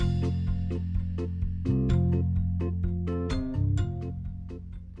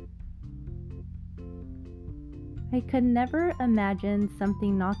I could never imagine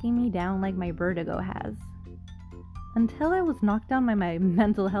something knocking me down like my vertigo has, until I was knocked down by my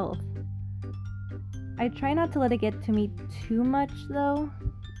mental health. I try not to let it get to me too much, though.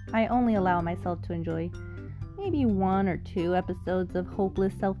 I only allow myself to enjoy maybe 1 or 2 episodes of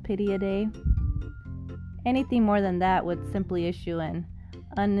hopeless self-pity a day. Anything more than that would simply issue an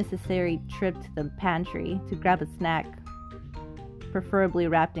unnecessary trip to the pantry to grab a snack, preferably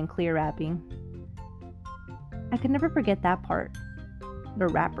wrapped in clear wrapping. I could never forget that part, the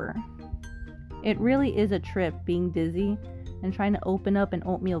wrapper. It really is a trip being dizzy and trying to open up an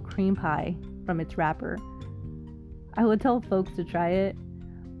oatmeal cream pie from its wrapper. I would tell folks to try it,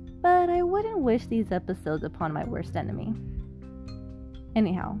 but I wouldn't wish these episodes upon my worst enemy.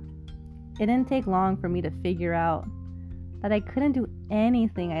 Anyhow, it didn't take long for me to figure out that I couldn't do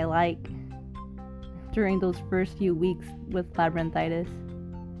anything I like during those first few weeks with labyrinthitis.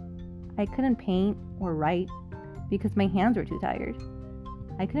 I couldn't paint or write because my hands were too tired.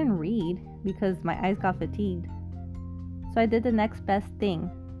 I couldn't read because my eyes got fatigued. So I did the next best thing.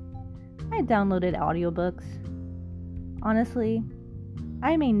 I downloaded audiobooks. Honestly,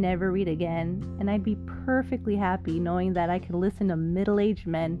 I may never read again, and I'd be perfectly happy knowing that I could listen to middle-aged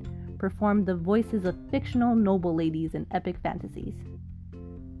men perform the voices of fictional noble ladies in epic fantasies.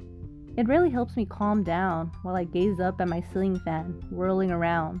 It really helps me calm down while I gaze up at my ceiling fan whirling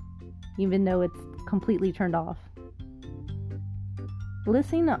around, even though it's completely turned off.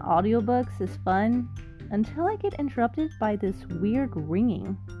 Listening to audiobooks is fun until I get interrupted by this weird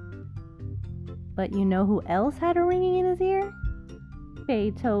ringing. But you know who else had a ringing in his ear?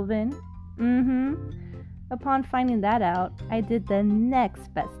 Beethoven. Upon finding that out, I did the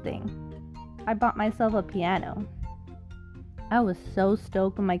next best thing. I bought myself a piano. I was so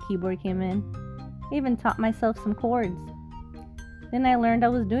stoked when my keyboard came in. I even taught myself some chords. Then I learned I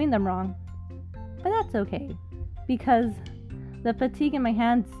was doing them wrong. But that's okay, because the fatigue in my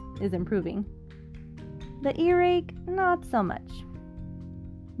hands is improving. The earache, not so much.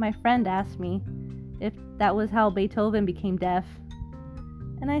 My friend asked me if that was how Beethoven became deaf,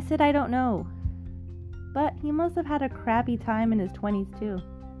 and I said I don't know. But he must have had a crappy time in his 20s too.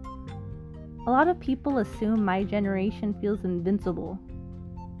 A lot of people assume my generation feels invincible.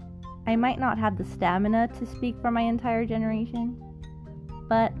 I might not have the stamina to speak for my entire generation,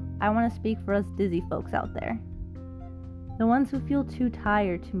 but I want to speak for us dizzy folks out there. The ones who feel too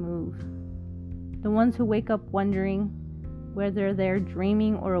tired to move. The ones who wake up wondering whether they're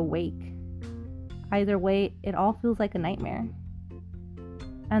dreaming or awake. Either way, it all feels like a nightmare.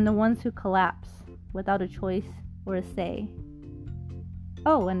 And the ones who collapse without a choice or a say.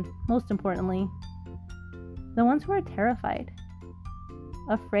 Oh, and most importantly, the ones who are terrified.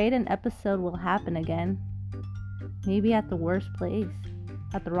 Afraid an episode will happen again. Maybe at the worst place,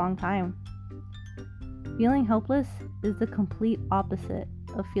 at the wrong time. Feeling helpless is the complete opposite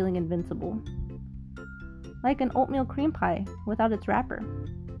of feeling invincible. Like an oatmeal cream pie without its wrapper.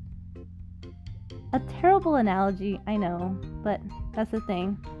 A terrible analogy, I know, but that's the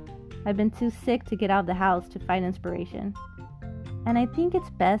thing. I've been too sick to get out of the house to find inspiration. And I think it's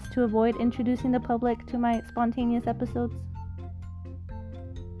best to avoid introducing the public to my spontaneous episodes.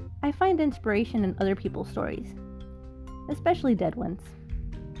 I find inspiration in other people's stories, especially dead ones.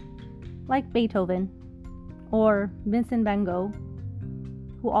 Like Beethoven, or Vincent van Gogh,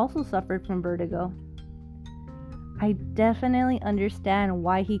 who also suffered from vertigo. I definitely understand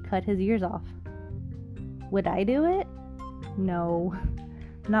why he cut his ears off. Would I do it? No,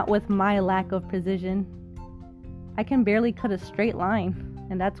 not with my lack of precision. I can barely cut a straight line,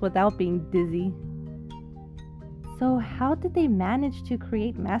 and that's without being dizzy. So how did they manage to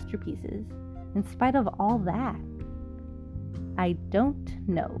create masterpieces in spite of all that? I don't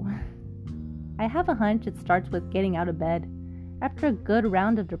know. I have a hunch it starts with getting out of bed after a good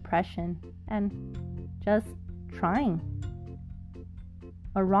round of depression and just trying.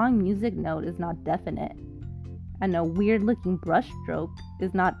 A wrong music note is not definite, and a weird looking brushstroke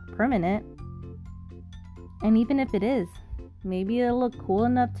is not permanent. And even if it is, maybe it'll look cool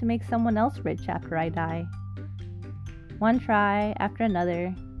enough to make someone else rich after I die. One try after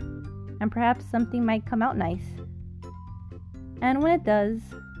another, and perhaps something might come out nice. And when it does,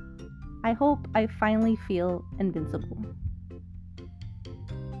 I hope I finally feel invincible.